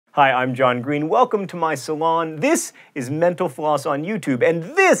Hi, I'm John Green. Welcome to my salon. This is Mental Floss on YouTube, and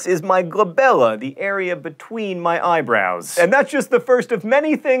this is my glabella, the area between my eyebrows. And that's just the first of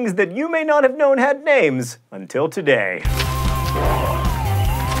many things that you may not have known had names until today.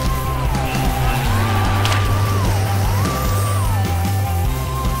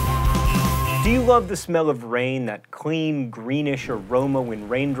 Do you love the smell of rain, that clean, greenish aroma when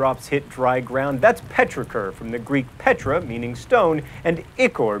raindrops hit dry ground? That's petrichor, from the Greek petra, meaning stone, and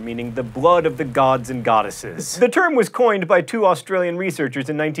ichor, meaning the blood of the gods and goddesses. The term was coined by two Australian researchers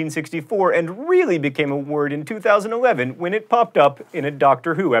in 1964 and really became a word in 2011 when it popped up in a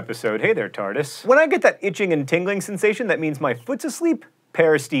Doctor Who episode. Hey there, TARDIS. When I get that itching and tingling sensation, that means my foot's asleep.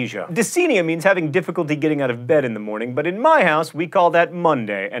 Paresthesia. Dyspnea means having difficulty getting out of bed in the morning, but in my house we call that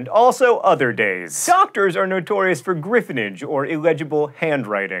Monday, and also other days. Doctors are notorious for griffinage, or illegible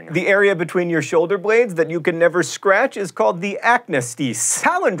handwriting. The area between your shoulder blades that you can never scratch is called the acnestes.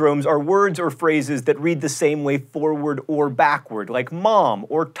 Palindromes are words or phrases that read the same way forward or backward, like mom,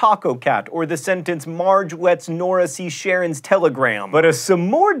 or taco cat, or the sentence Marge lets Nora see Sharon's telegram. But a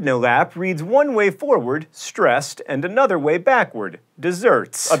subordinate reads one way forward, stressed, and another way backward,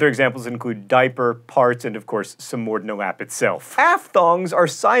 desserts. Other examples include diaper, parts, and of course, subordinate itself. Aphthongs are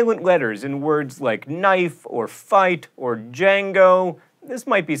silent letters in words like knife, or fight, or Django. This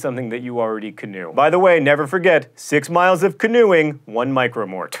might be something that you already canoe. By the way, never forget, 6 miles of canoeing, 1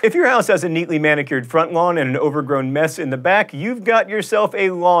 micromort. If your house has a neatly manicured front lawn and an overgrown mess in the back, you've got yourself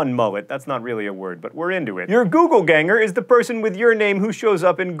a lawn mullet. That's not really a word, but we're into it. Your Google ganger is the person with your name who shows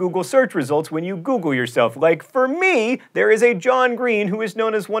up in Google search results when you Google yourself. Like, for me, there is a John Green who is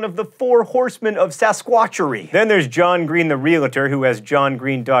known as one of the 4 horsemen of Sasquatchery. Then there's John Green the realtor, who has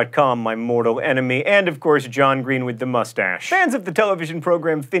johngreen.com, my mortal enemy, and of course, John Green with the mustache. Fans of the television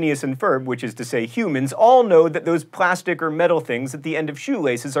program Phineas and Ferb, which is to say humans, all know that those plastic or metal things at the end of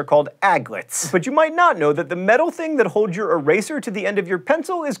shoelaces are called aglets. But you might not know that the metal thing that holds your eraser to the end of your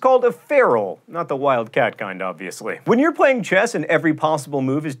pencil is called a ferrule. Not the wild cat kind, obviously. When you're playing chess and every possible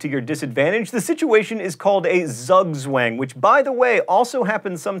move is to your disadvantage, the situation is called a zugzwang, which, by the way, also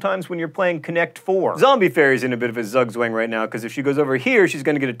happens sometimes when you're playing Connect 4. Zombie Fairy's in a bit of a zugzwang right now, because if she goes over here, she's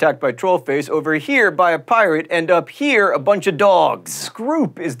gonna get attacked by Trollface, over here by a pirate, and up here, a bunch of dogs.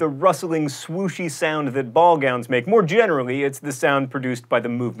 Scroop is the rustling, swooshy sound that ball gowns make. More generally, it's the sound produced by the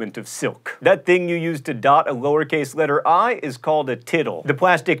movement of silk. That thing you use to dot a lowercase letter I is called a tittle. The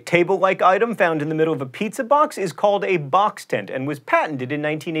plastic table-like item found in the middle of a pizza box is called a box tent and was patented in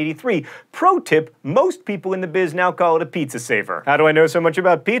 1983. Pro tip, most people in the biz now call it a pizza saver. How do I know so much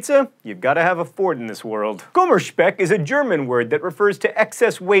about pizza? You've got to have a Ford in this world. Kummerspeck is a German word that refers to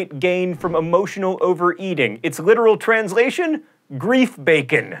excess weight gained from emotional overeating. Its literal translation? Grief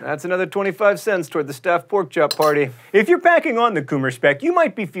bacon. That's another 25 cents toward the staff pork chop party. If you're packing on the Kummerspeck, you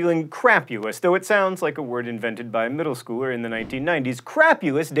might be feeling crapulous, though it sounds like a word invented by a middle schooler in the 1990s.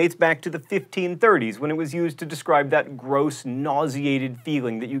 Crapulous dates back to the 1530s, when it was used to describe that gross, nauseated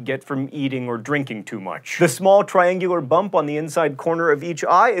feeling that you get from eating or drinking too much. The small triangular bump on the inside corner of each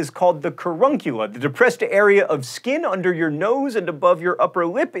eye is called the caruncula. The depressed area of skin under your nose and above your upper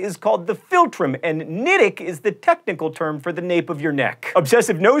lip is called the philtrum, and niddick is the technical term for the nape of your neck.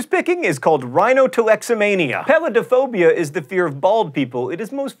 Obsessive nose picking is called rhinotelexomania. Peladophobia is the fear of bald people. It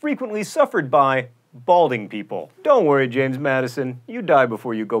is most frequently suffered by balding people. Don't worry, James Madison. You die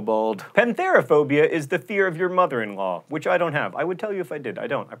before you go bald. Pantherophobia is the fear of your mother-in-law, which I don't have. I would tell you if I did. I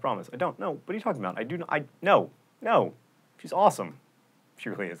don't. I promise. I don't. No. What are you talking about? I do not. No. She's awesome. She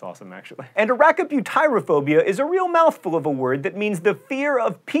really is awesome, actually. And arachibutyrophobia is a real mouthful of a word that means the fear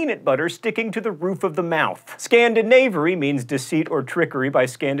of peanut butter sticking to the roof of the mouth. Scandinavery means deceit or trickery by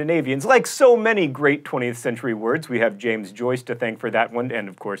Scandinavians. Like so many great 20th century words, we have James Joyce to thank for that one, and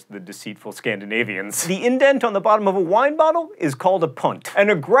of course, the deceitful Scandinavians. The indent on the bottom of a wine bottle is called a punt. And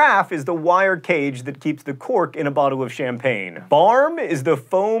a graph is the wire cage that keeps the cork in a bottle of champagne. Barm is the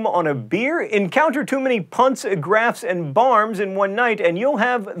foam on a beer. Encounter too many punts, graphs, and barms in one night, and you'll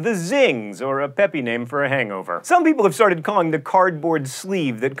have the zings, or a peppy name for a hangover. Some people have started calling the cardboard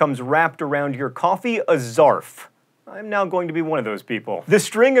sleeve that comes wrapped around your coffee a zarf. I'm now going to be one of those people. The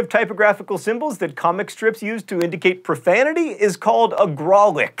string of typographical symbols that comic strips use to indicate profanity is called a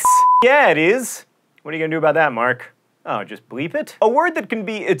grawlix. Yeah, it is. What are you gonna do about that, Mark? Oh, just bleep it? A word that can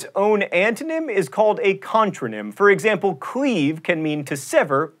be its own antonym is called a contronym. For example, cleave can mean to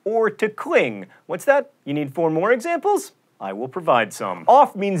sever or to cling. What's that? You need 4 more examples? I will provide some.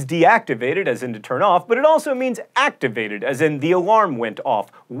 Off means deactivated, as in to turn off, but it also means activated, as in the alarm went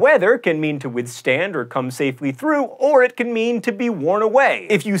off. Weather can mean to withstand or come safely through, or it can mean to be worn away.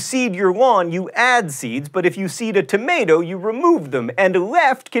 If you seed your lawn, you add seeds, but if you seed a tomato, you remove them, and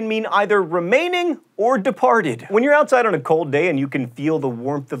left can mean either remaining or departed. When you're outside on a cold day and you can feel the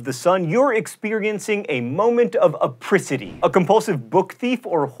warmth of the sun, you're experiencing a moment of apricity. A compulsive book thief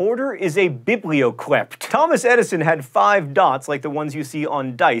or hoarder is a biblioclept. Thomas Edison had 5 dots, like the ones you see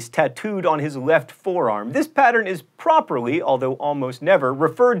on dice, tattooed on his left forearm. This pattern is properly, although almost never,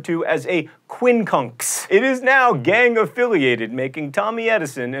 referred to as a quincunx. It is now gang-affiliated, making Tommy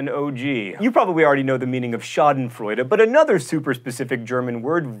Edison an OG. You probably already know the meaning of schadenfreude, but another super-specific German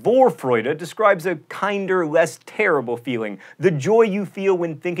word, Vorfreude, describes a kinder, less terrible feeling. The joy you feel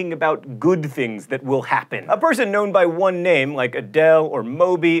when thinking about good things that will happen. A person known by one name, like Adele or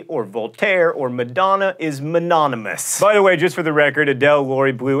Moby or Voltaire or Madonna, is mononymous. By the way, just for the record, Adele,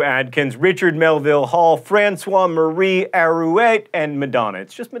 Lori Blue Adkins, Richard Melville Hall, Francois Marie Arouet, and Madonna.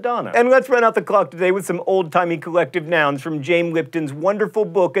 It's just Madonna. And let's run out the clock today with some old-timey collective nouns from James Lipton's wonderful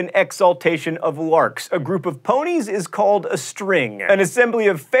book, An Exaltation of Larks. A group of ponies is called a string. An assembly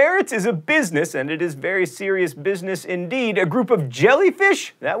of ferrets is a business, and it is very serious business indeed. A group of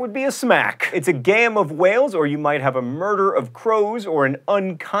jellyfish? That would be a smack. It's a gam of whales, or you might have a murder of crows, or an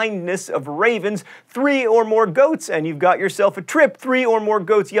unkindness of ravens. 3 or more goats, and you've got yourself a trip. 3 or more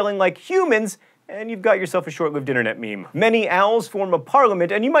goats yelling like humans, and you've got yourself a short-lived internet meme. Many owls form a parliament,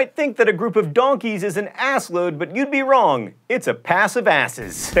 and you might think that a group of donkeys is an assload, but you'd be wrong. It's a pass of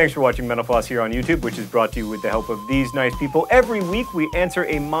asses. Thanks for watching Mental Floss here on YouTube, which is brought to you with the help of these nice people. Every week, we answer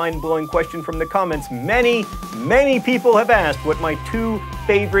a mind-blowing question from the comments. Many, many people have asked what my 2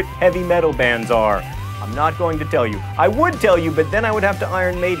 favorite heavy metal bands are. I'm not going to tell you. I would tell you, but then I would have to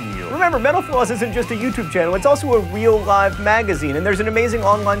Iron Maiden you. Remember, Mental Floss isn't just a YouTube channel, it's also a real live magazine, and there's an amazing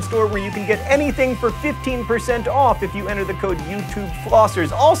online store where you can get anything for 15% off if you enter the code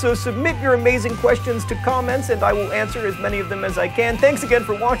YouTubeFlossers. Also, submit your amazing questions to comments, and I will answer as many of them as I can. Thanks again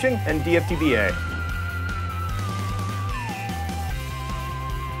for watching, and DFTBA.